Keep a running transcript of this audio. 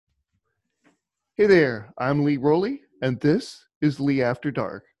Hey there, I'm Lee Rowley, and this is Lee After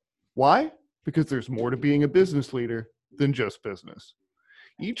Dark. Why? Because there's more to being a business leader than just business.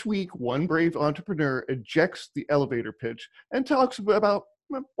 Each week, one brave entrepreneur ejects the elevator pitch and talks about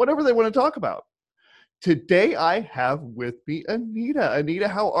whatever they want to talk about. Today, I have with me Anita. Anita,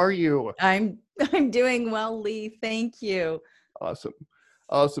 how are you? I'm I'm doing well, Lee. Thank you. Awesome.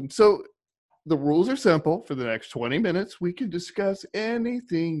 Awesome. So, the rules are simple. For the next 20 minutes, we can discuss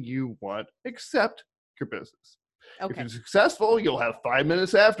anything you want except your business. If you're Okay. successful, you'll have 5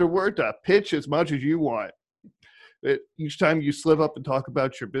 minutes afterward to pitch as much as you want. Each time you slip up and talk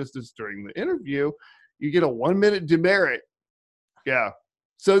about your business during the interview, you get a 1 minute demerit. Yeah.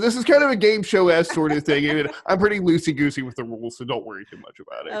 So this is kind of a game show-esque sort of thing. I mean, I'm pretty loosey-goosey with the rules, so don't worry too much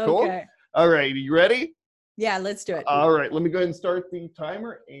about it. Cool? Okay. All right. Are you ready? Yeah, let's do it. All right. Let me go ahead and start the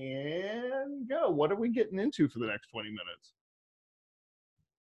timer and go. What are we getting into for the next 20 minutes?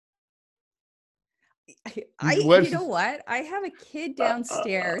 You What's know what? I have a kid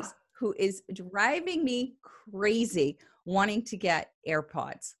downstairs who is driving me crazy wanting to get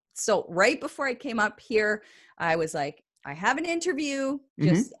AirPods. So right before I came up here, I was like, I have an interview.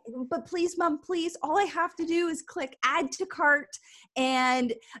 Mhm. But please, mom, please, all I have to do is click add to cart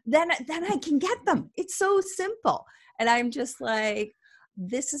and then I can get them. It's so simple. And I'm just like,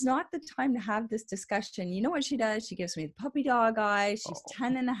 this is not the time to have this discussion. You know what she does? She gives me the puppy dog eye. She's Oh.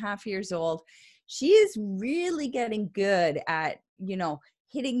 10 and a half years old. She is really getting good at,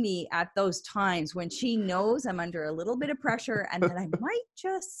 hitting me at those times when she knows I'm under a little bit of pressure and that I might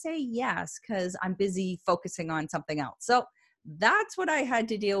just say yes because I'm busy focusing on something else. So that's what I had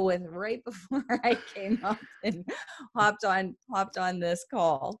to deal with right before I came up and hopped on this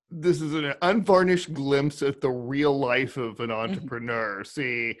call. This is an unvarnished glimpse at the real life of an Mhm. entrepreneur.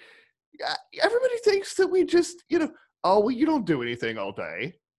 See, everybody thinks that we just, oh, well, you don't do anything all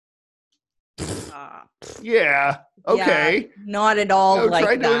day. Uh, Yeah, yeah, okay. not at all Try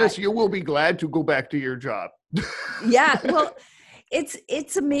like doing that. this. You will be glad to go back to your job. Yeah, well,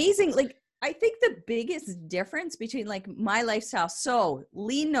 it's amazing. Like I think the biggest difference between like my lifestyle. So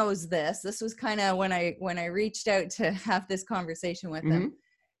Lee knows this. This was kind of when I reached out to have this conversation with him. Mhm.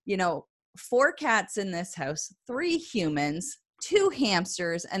 You know, 4 cats in this house, 3 humans, 2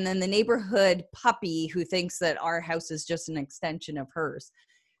 hamsters, and then the neighborhood puppy who thinks that our house is just an extension of hers.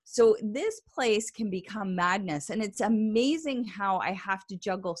 So this place can become madness. And it's amazing how I have to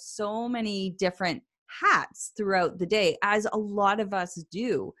juggle so many different hats throughout the day, as a lot of us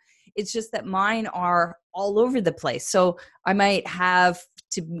do. It's just that mine are all over the place. So I might have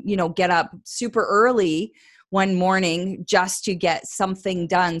to, get up super early one morning just to get something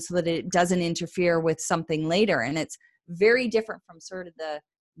done so that it doesn't interfere with something later. And it's very different from sort of the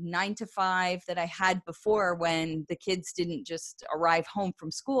 9 to 5 that I had before when the kids didn't just arrive home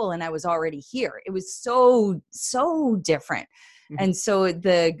from school and I was already here. It was so different. Mhm. And so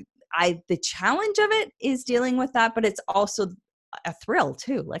the challenge of it is dealing with that, but it's also a thrill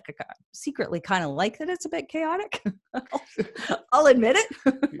too. Like I secretly kind of like that it's a bit chaotic. I'll admit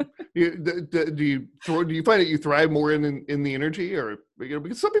it. Do you find that you thrive more in the energy, or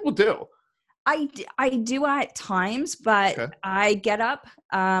because some people do? I do at times, but Okay. I get up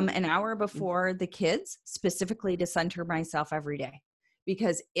an hour before the kids specifically to center myself every day.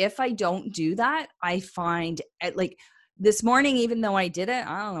 Because if I don't do that, I find like this morning, even though I did it,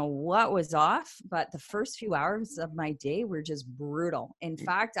 I don't know what was off, but the first few hours of my day were just brutal. In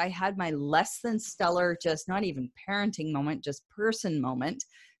fact, I had my less than stellar, just not even parenting moment, just person moment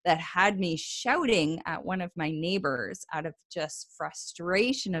that had me shouting at one of my neighbors out of just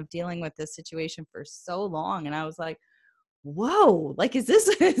frustration of dealing with this situation for so long. And I was like, whoa, like, is this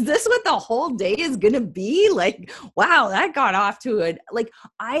is this what the whole day is gonna be? Like, wow, that got off to it. Like,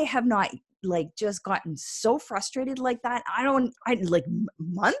 I have not like just gotten so frustrated like that. I like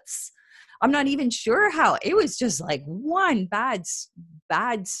months. I'm not even sure how. It was just like one bad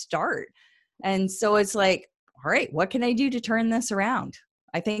start. And so it's like, all right, what can I do to turn this around?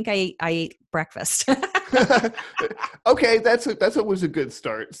 I think I ate breakfast. Okay, that's always a good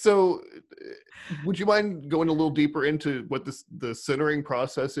start. So, would you mind going a little deeper into what the centering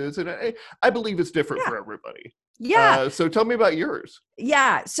process is? And I believe it's different Yeah. for everybody. Yeah. So tell me about yours.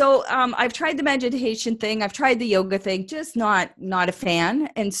 Yeah. So I've tried the meditation thing. I've tried the yoga thing, just not a fan.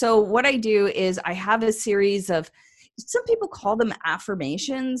 And so what I do is I have a series of, some people call them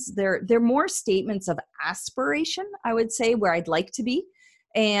affirmations. They're more statements of aspiration, I would say, where I'd like to be.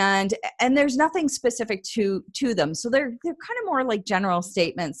 And there's nothing specific to them. So they're kind of more like general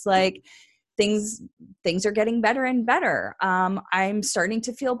statements, like things things are getting better and better. I'm starting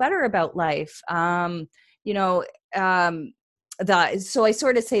to feel better about life. You know, um, so I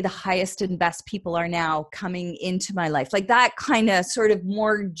sort of say the highest and best people are now coming into my life, like that kind of sort of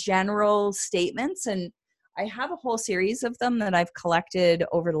more general statements. And I have a whole series of them that I've collected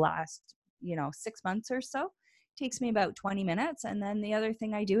over the last, 6 months or so. It takes me about 20 minutes. And then the other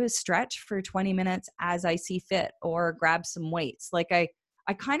thing I do is stretch for 20 minutes as I see fit, or grab some weights. Like I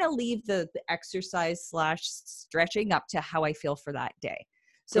kind of leave the exercise / stretching up to how I feel for that day.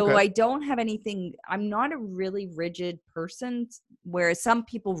 So Okay. I don't have anything. I'm not a really rigid person, whereas some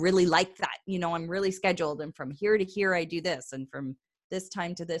people really like that. I'm really scheduled, and from here to here I do this, and from this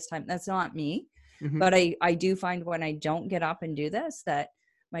time to this time. That's not me. Hmm. But I do find when I don't get up and do this, that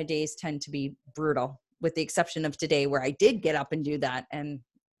my days tend to be brutal, with the exception of today where I did get up and do that. And,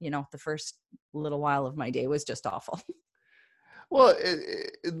 the first little while of my day was just awful. Well,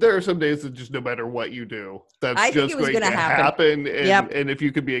 there are some days that just no matter what you do, that's I think it just was going going to to happen. happen. Yep. And if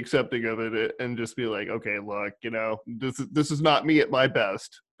you could be accepting of it and just be like, okay, look, this is not me at my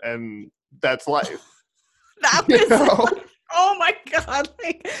best, and that's life. That You was know? like, oh my God,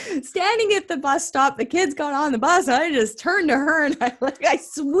 like standing at the bus stop, the kids got on the bus. And I just turned to her and I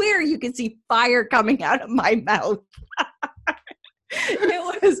swear you could see fire coming out of my mouth.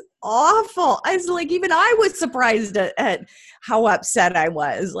 It was awful. I was like, even I was surprised at how upset I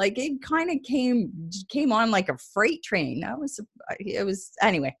was. Like it kind of came on like a freight train. It was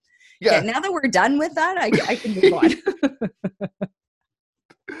anyway. Yeah. Yeah. Now that we're done with that, I can move on.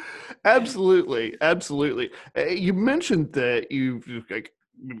 Absolutely. Absolutely. You mentioned that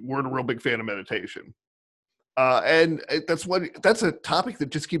weren't a real big fan of meditation. And that's a topic that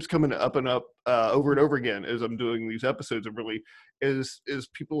just keeps coming up and up over and over again as I'm doing these episodes. Of really is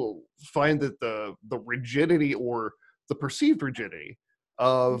people find that the rigidity, or the perceived rigidity,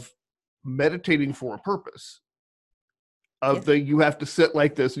 of meditating for a purpose, Yeah. you have to sit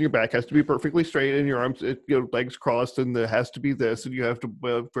like this and your back has to be perfectly straight and your arms, legs crossed, and there has to be this, and you have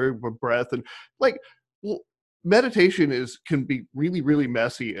to for breath, and like, well, meditation can be really, really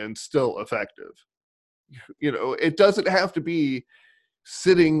messy and still effective. It doesn't have to be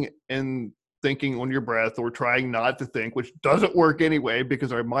sitting and thinking on your breath, or trying not to think, which doesn't work anyway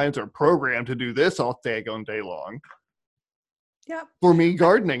because our minds are programmed to do this all day long. Yeah. For me,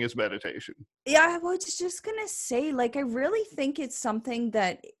 gardening is meditation. Yeah, I was just gonna say, like, I really think it's something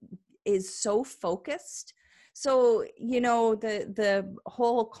that is so focused. So, the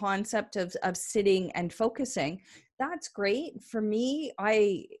whole concept of sitting and focusing, that's great. For me,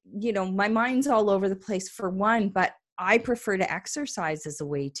 my mind's all over the place for one, but I prefer to exercise as a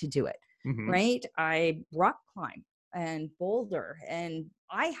way to do it, Hmm. right? I rock climb and boulder, and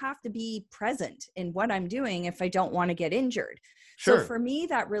I have to be present in what I'm doing if I don't want to get injured. So Sure. for me,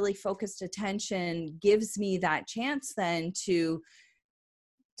 that really focused attention gives me that chance then to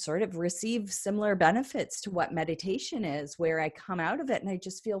sort of receive similar benefits to what meditation is, where I come out of it and I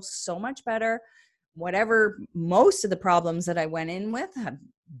just feel so much better. Whatever, most of the problems that I went in with have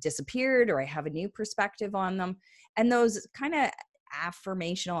disappeared, or I have a new perspective on them. And those kind of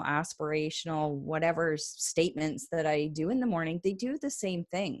affirmational, aspirational, whatever statements that I do in the morning, they do the same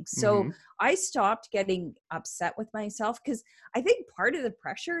thing. So Hmm. I stopped getting upset with myself, because I think part of the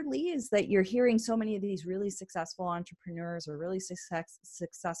pressure, Lee, is that you're hearing so many of these really successful entrepreneurs or really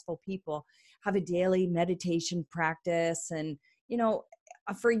successful people have a daily meditation practice. And,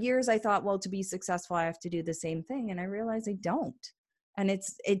 for years I thought, well, to be successful, I have to do the same thing. And I realized I don't. And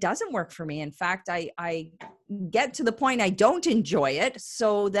it doesn't work for me. In fact, I get to the point I don't enjoy it.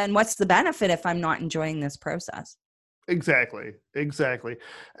 So then what's the benefit if I'm not enjoying this process? Exactly.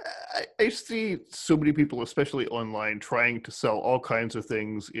 I see so many people, especially online, trying to sell all kinds of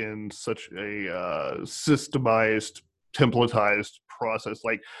things in such a systemized, templatized process.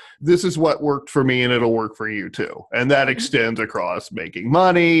 Like, this is what worked for me and it'll work for you too. And that Mhm. extends across making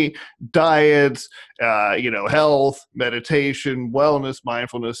money, diets, health, meditation, wellness,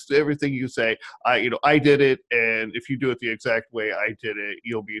 mindfulness, everything you say. I did it, and if you do it the exact way I did it,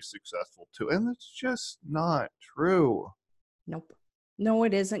 you'll be successful too. And it's just not true. Nope. No,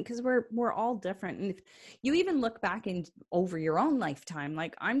 it isn't, because we're all different. And if you even look back in over your own lifetime,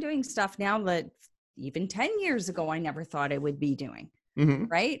 like I'm doing stuff now that even 10 years ago I never thought I would be doing. Hmm.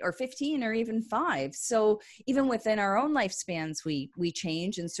 Right, or 15, or even 5. So even within our own lifespans, we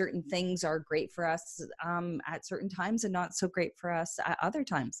change, and certain things are great for us at certain times and not so great for us at other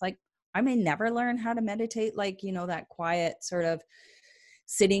times. Like I may never learn how to meditate, like that quiet sort of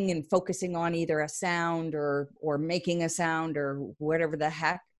sitting and focusing on either a sound or making a sound or whatever the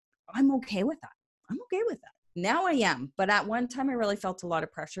heck. I'm okay with that. I'm okay with that. Now I am, but at one time I really felt a lot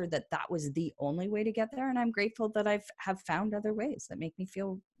of pressure that was the only way to get there. And I'm grateful that have found other ways that make me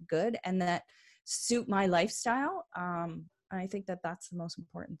feel good and that suit my lifestyle. I think that that's the most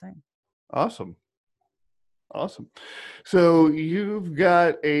important thing. Awesome. Awesome. So you've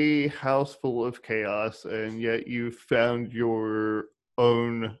got a house full of chaos, and yet you've found your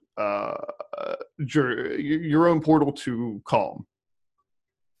own your own portal to calm.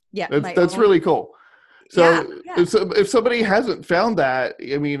 Yeah, That's really cool. Yeah, So yeah. if somebody hasn't found that,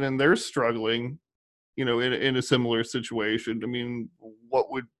 I mean, and they're struggling, you know, in a similar situation, I mean, what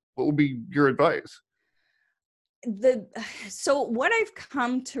would be your advice? So what I've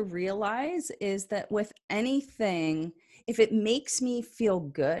come to realize is that with anything, if it makes me feel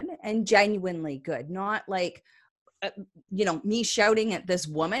good and genuinely good, not like uh, me shouting at this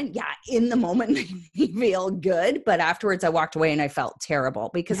woman, yeah, in the moment made me feel good, but afterwards I walked away and I felt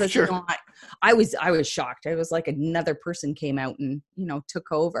terrible because it's Sure. not. I was shocked. I was like another person came out and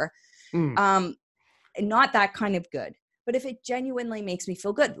took over. Mm. Um, Not that kind of good. But if it genuinely makes me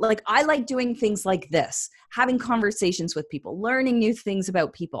feel good, like I like doing things like this, having conversations with people, learning new things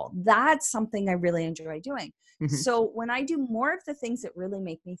about people. That's something I really enjoy doing. Mm-hmm. So when I do more of the things that really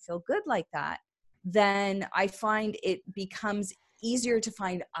make me feel good like that, then I find it becomes easier to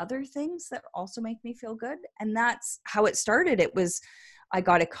find other things that also make me feel good. And that's how it started. It was I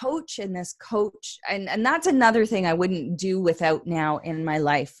got a coach, and this coach, and that's another thing I wouldn't do without now in my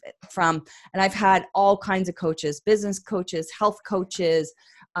life and I've had all kinds of coaches, business coaches, health coaches,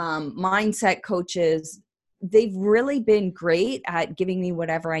 mindset coaches. They've really been great at giving me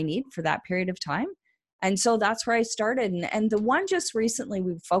whatever I need for that period of time. And so that's where I started. And the one just recently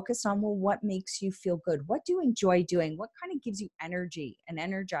we focused on, well, what makes you feel good? What do you enjoy doing? What kind of gives you energy and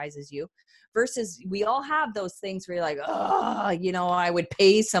energizes you? Versus we all have those things where you're like, oh, I would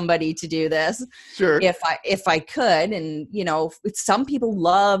pay somebody to do this Sure. if I could. And, some people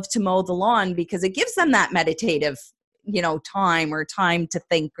love to mow the lawn because it gives them that meditative, time or time to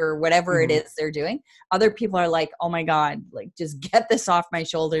think or whatever Mm-hmm. it is they're doing. Other people are like, oh my God, like just get this off my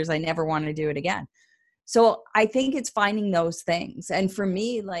shoulders. I never want to do it again. So I think it's finding those things. And for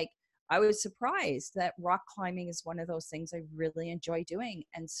me, like, I was surprised that rock climbing is one of those things I really enjoy doing.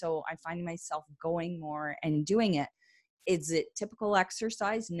 And so I find myself going more and doing it. Is it typical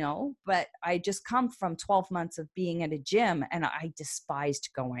exercise? No, but I just come from 12 months of being at a gym and I despised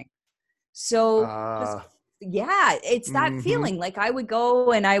going. So just, yeah, it's that Mm-hmm. feeling like I would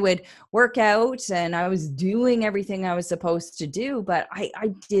go and I would work out and I was doing everything I was supposed to do, but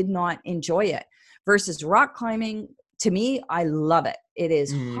I did not enjoy it. Versus rock climbing, to me, I love it. It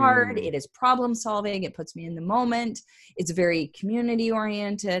is hard. Mm. It is problem solving. It puts me in the moment. It's very community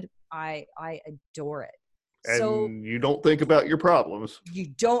oriented. I adore it. So And you don't think about your problems. you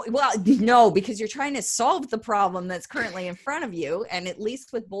don't, well, no, because you're trying to solve the problem that's currently in front of you. And at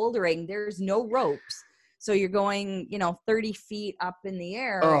least with bouldering, there's no ropes. So you're going, 30 feet up in the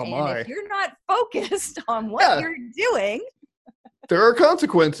air. Oh And my. if you're not focused on what Yeah, you're doing, there are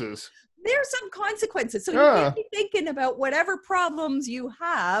consequences. there's some consequences. So you Yeah. can't be thinking about whatever problems you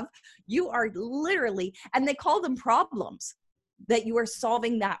have. You are literally, and they call them problems, that you are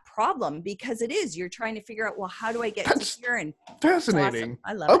solving that problem because it is. You're trying to figure out, well, how do I get That's to here? And fascinating. awesome.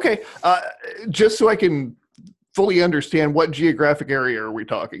 I love it. Okay. Just so I can fully understand, what geographic area are we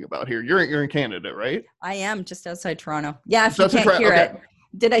talking about here? You're in Canada, right? I am just outside Toronto. Yeah, if you That's can't hear okay. it.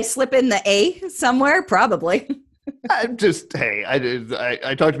 Did I slip in the A somewhere? Probably. I'm just, hey,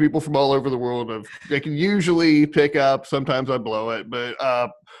 I talk to people from all over the world. They can usually pick up. Sometimes I blow it, but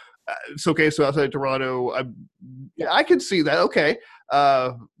it's okay. So outside Toronto, I can see that. Okay.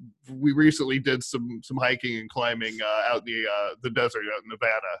 We recently did some hiking and climbing out in the desert out in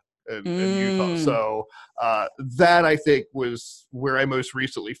Nevada and Utah. So that, I think, was where I most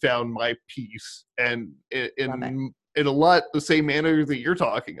recently found my peace, and in a lot the same manner that you're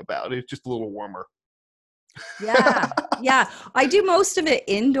talking about. It's just a little warmer. Yeah. I do most of it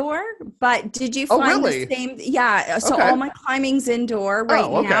indoor, but did you find the same? Yeah. So Okay. all my climbing's indoor right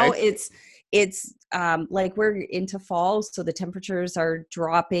now. Okay. It's like we're into fall, so the temperatures are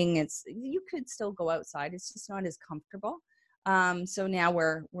dropping. You could still go outside. It's just not as comfortable. So now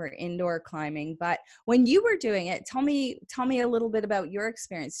we're indoor climbing. But when you were doing it, tell me a little bit about your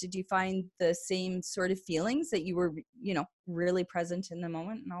experience. Did you find the same sort of feelings that you were, really present in the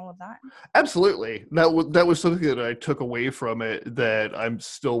moment and all of that? Absolutely. That was something that I took away from it, that I'm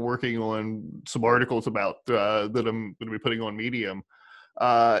still working on some articles about, that I'm going to be putting on Medium.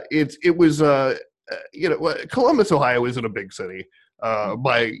 It was Columbus, Ohio isn't a big city.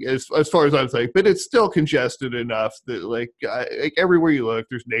 By as far as I'm saying, but it's still congested enough that like everywhere you look,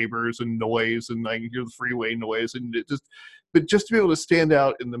 there's neighbors and noise, and I can hear the freeway noise, and but just to be able to stand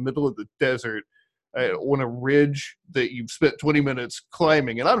out in the middle of the desert on a ridge that you've spent 20 minutes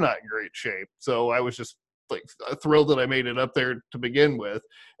climbing, and I'm not in great shape, so I was just like thrilled that I made it up there to begin with,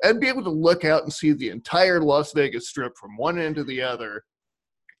 and be able to look out and see the entire Las Vegas Strip from one end to the other,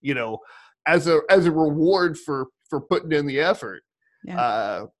 you know, as a reward for putting in the effort.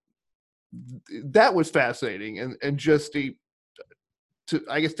 Yeah. That was fascinating, and just to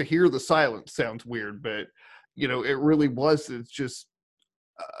I guess to hear the silence sounds weird, but you know, it really was. It's just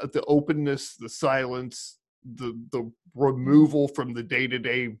the openness, the silence, the removal from the day to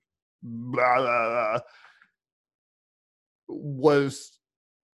day was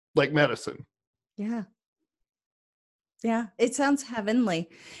like medicine. Yeah. Yeah, it sounds heavenly.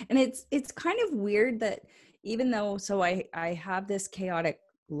 And it's kind of weird that even though I have this chaotic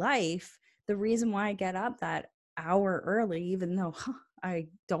life, the reason why I get up that hour early, even though I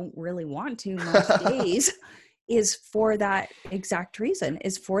don't really want to most days, is for that exact reason,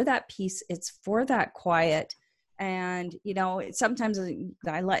 is for that peace, it's for that quiet. And sometimes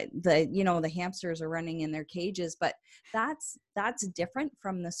I like the hamsters are running in their cages, but that's different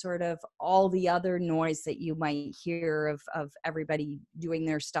from the sort of all the other noise that you might hear of everybody doing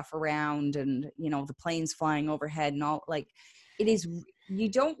their stuff around, and the planes flying overhead and all. Like, it is, you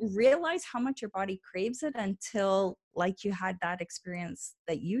don't realize how much your body craves it until, like, you had that experience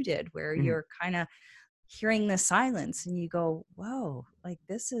that you did where you're kind of hearing the silence and you go, whoa, like,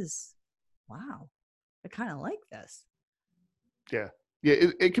 this is, wow, I kind of like this. Yeah.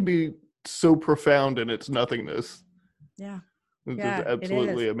 It can be so profound in its nothingness. Yeah. It's Yeah,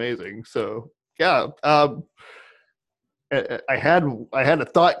 absolutely it is. amazing. So yeah, I had a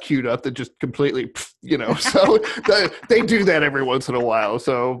thought queued up that just completely, so they do that every once in a while.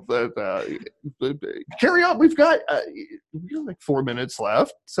 So carry on. We've got like 4 minutes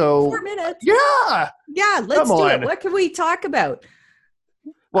left. So 4 minutes. Yeah, let's do it. What can we talk about?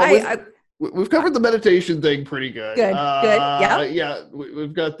 Well, we've covered the meditation thing pretty good. Good. Yeah. Yeah,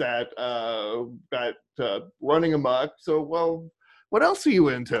 we've got that. Got running amok. So, well, what else are you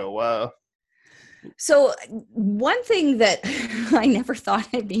into? So one thing that I never thought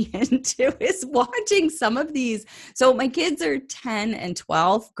I'd be into is watching some of these. So my kids are 10 and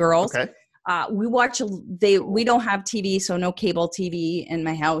 12 girls. Okay. We don't have TV, so no cable TV in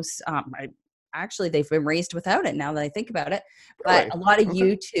my house. Actually, they've been raised without it now that I think about it, but a lot of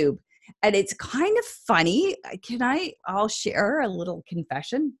YouTube. And it's kind of funny. I'll share a little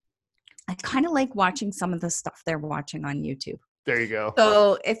confession. I kind of like watching some of the stuff they're watching on YouTube. There you go.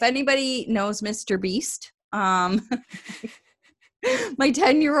 So if anybody knows Mr. Beast, my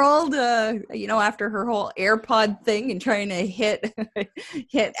 10-year-old, after her whole AirPod thing and trying to hit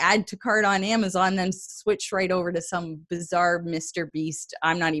add to cart on Amazon, then switch right over to some bizarre Mr. Beast.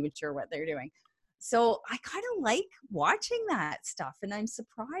 I'm not even sure what they're doing. So I kind of like watching that stuff, and I'm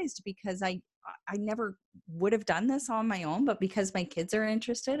surprised because I never would have done this on my own, but because my kids are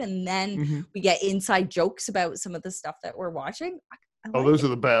interested, and then we get inside jokes about some of the stuff that we're watching. Those are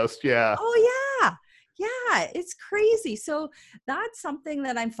the best. Yeah. Oh yeah. Yeah, it's crazy. So that's something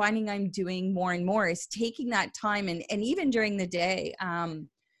that I'm finding I'm doing more and more, is taking that time, and even during the day, as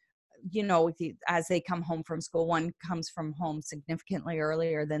they come home from school, one comes from home significantly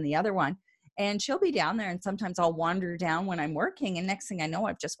earlier than the other one. And she'll be down there, and sometimes I'll wander down when I'm working, and next thing I know,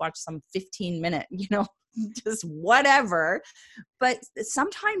 I've just watched some 15-minute, just whatever. But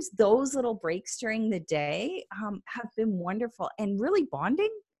sometimes those little breaks during the day have been wonderful and really bonding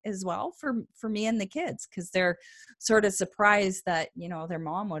as well for me and the kids, because they're sort of surprised that their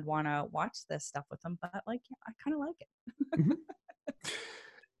mom would want to watch this stuff with them, but I kind of like it.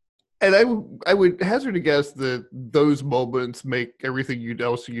 And I would hazard a guess that those moments make everything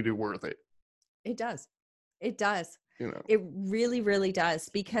else you do worth it. It does. It really, really does,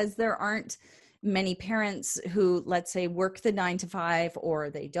 because there aren't many parents who, let's say, work the 9 to 5, or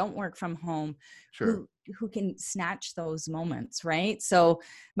they don't work from home, sure, who can snatch those moments, right? So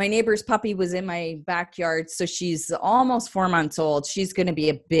my neighbor's puppy was in my backyard. So she's almost 4 months old. She's going to be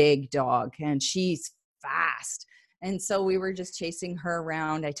a big dog, and she's fast. And so we were just chasing her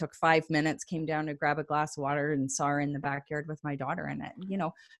around. I took 5 minutes, came down to grab a glass of water, and saw her in the backyard with my daughter in it.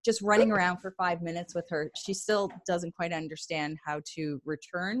 Just running around for 5 minutes with her. She still doesn't quite understand how to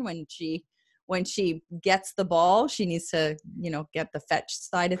return when she gets the ball. She needs to, get the fetch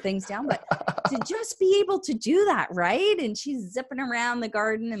side of things down. But to just be able to do that, right? And she's zipping around the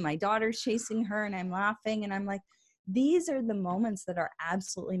garden, and my daughter's chasing her, and I'm laughing, and I'm like, these are the moments that are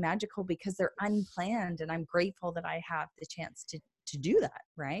absolutely magical because they're unplanned. And I'm grateful that I have the chance to do that,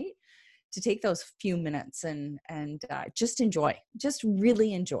 right? To take those few minutes and just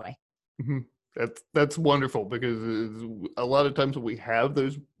really enjoy. That's wonderful, because a lot of times when we have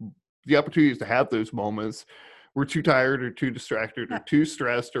the opportunities to have those moments, we're too tired or too distracted or too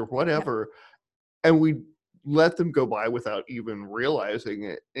stressed or whatever. And we let them go by without even realizing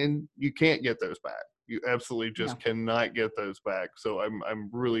it, and you can't get those back. You absolutely just cannot get those back. So I'm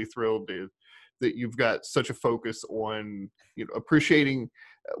really thrilled that you've got such a focus on, you know, appreciating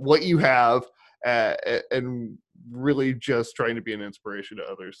what you have, and really just trying to be an inspiration to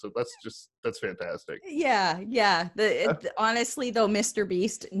others. So that's fantastic. Yeah. Honestly, though, Mr.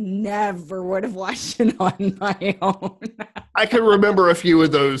 Beast never would have watched it on my own. I can remember a few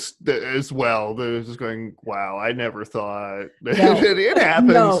of those as well. They're just going, wow, I never thought. It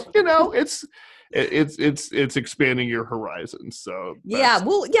happens. No. You know, it's expanding your horizons. So yeah,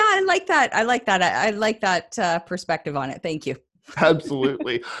 well, yeah, I like that. I like that perspective on it. Thank you.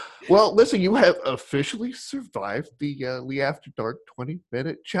 Absolutely. Well, listen, you have officially survived the Lee After Dark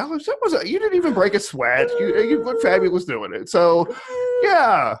 20-minute challenge. You didn't even break a sweat. You look fabulous doing it. So,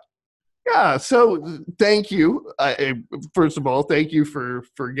 yeah. Yeah, so thank you. First of all, thank you for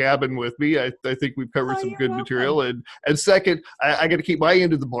gabbing with me. I think we've covered some good material. And second, I got to keep my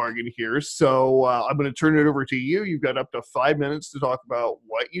end of the bargain here. So I'm going to turn it over to you. You've got up to 5 minutes to talk about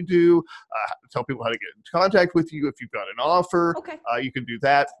what you do, tell people how to get in contact with you. If you've got an offer, you can do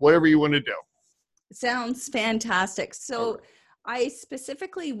that, whatever you want to do. Sounds fantastic. So I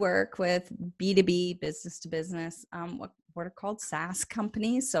specifically work with B2B, business to business, what are called SaaS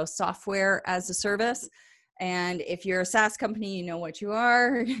companies, so software as a service. And if you're a SaaS company, you know what you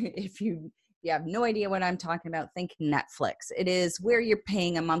are. If you have no idea what I'm talking about, think Netflix. It is where you're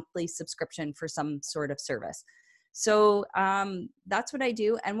paying a monthly subscription for some sort of service. So that's what I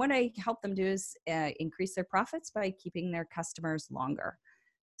do. And what I help them do is increase their profits by keeping their customers longer.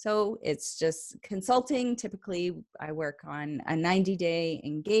 So it's just consulting. Typically, I work on a 90-day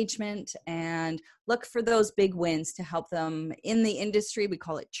engagement and look for those big wins to help them in the industry. We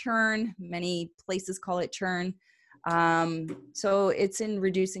call it churn. Many places call it churn. So it's in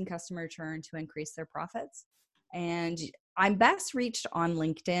reducing customer churn to increase their profits. And I'm best reached on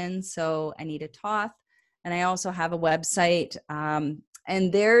LinkedIn. So Anita Toth. And I also have a website.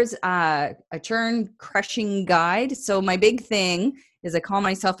 And there's a churn crushing guide. So my big thing is I call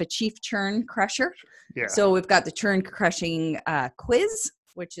myself a chief churn crusher. Yeah. So we've got the churn crushing quiz,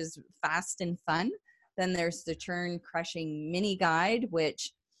 which is fast and fun. Then there's the churn crushing mini guide,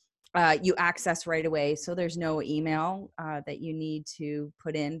 which you access right away. So there's no email that you need to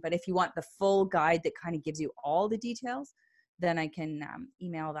put in. But if you want the full guide that kind of gives you all the details, then I can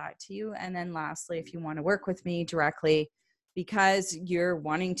email that to you. And then lastly, if you want to work with me directly, because you're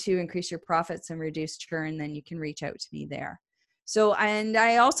wanting to increase your profits and reduce churn, then you can reach out to me there. So, and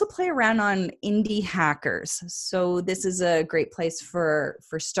I also play around on Indie Hackers. So this is a great place for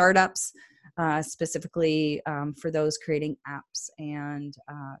startups, specifically for those creating apps and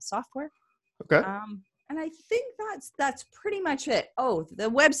software. Okay. And I think that's pretty much it. Oh, the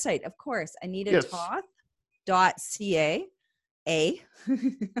website, of course, AnitaToth.ca.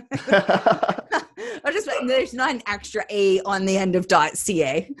 There's not an extra A on the end of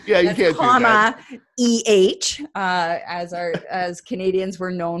 .ca. Yeah, you can't comma do that. As Canadians we're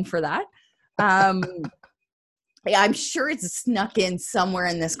known for that. Yeah, I'm sure it's snuck in somewhere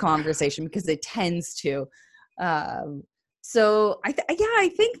in this conversation because it tends to. So I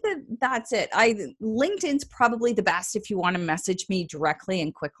think that's it. LinkedIn's probably the best if you want to message me directly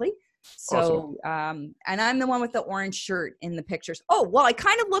and quickly. So, awesome. And I'm the one with the orange shirt in the pictures. Oh, well, I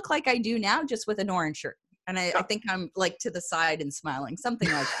kind of look like I do now, just with an orange shirt. And I think I'm like to the side and smiling,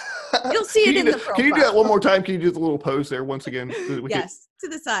 something like that. You'll see it in the profile. Can you do that one more time? Can you do the little pose there once again? Yes, to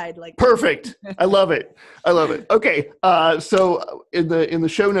the side. Like perfect. I love it. Okay. So in the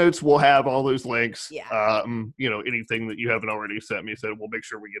show notes, we'll have all those links. Yeah. Anything that you haven't already sent me, so we'll make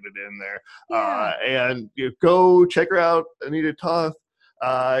sure we get it in there. Yeah. And go check her out, Anita Toth.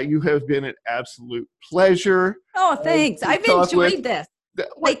 You have been an absolute pleasure. Oh, thanks. I've enjoyed this.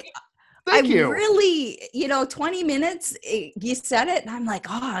 Thank you. Really, 20 minutes, you said it, and I'm like,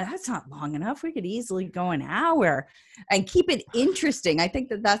 oh, that's not long enough. We could easily go an hour and keep it interesting. I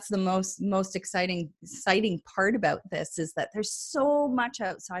think that's the most exciting part about this is that there's so much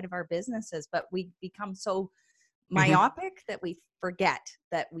outside of our businesses, but we become so myopic that we forget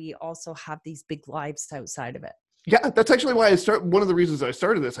that we also have these big lives outside of it. Yeah, that's actually why one of the reasons I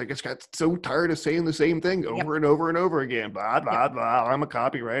started this. I just got so tired of saying the same thing over and over and over again. Blah, blah, blah. I'm a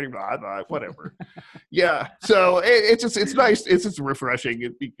copywriter, blah, blah, whatever. Yeah. So it's nice. It's just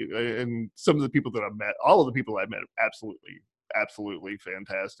refreshing. And some of the people that I've met, all of the people I've met, absolutely absolutely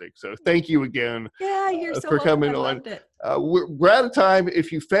fantastic. So thank you again Yeah, you're so for welcome. coming I on. loved it. We're out of time.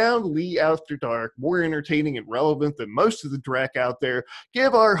 If you found Lee After Dark more entertaining and relevant than most of the dreck out there,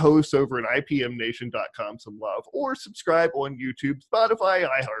 give our hosts over at IPMNation.com some love, or subscribe on YouTube, Spotify,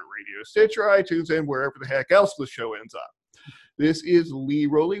 iHeartRadio, Stitcher, iTunes, and wherever the heck else the show ends up. This is Lee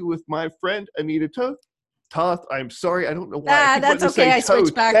Rowley with my friend Anita Toth. I'm sorry, I don't know why. That's okay. I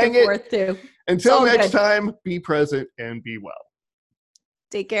switch back and forth too. Until next time, be present and be well.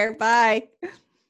 Take care. Bye.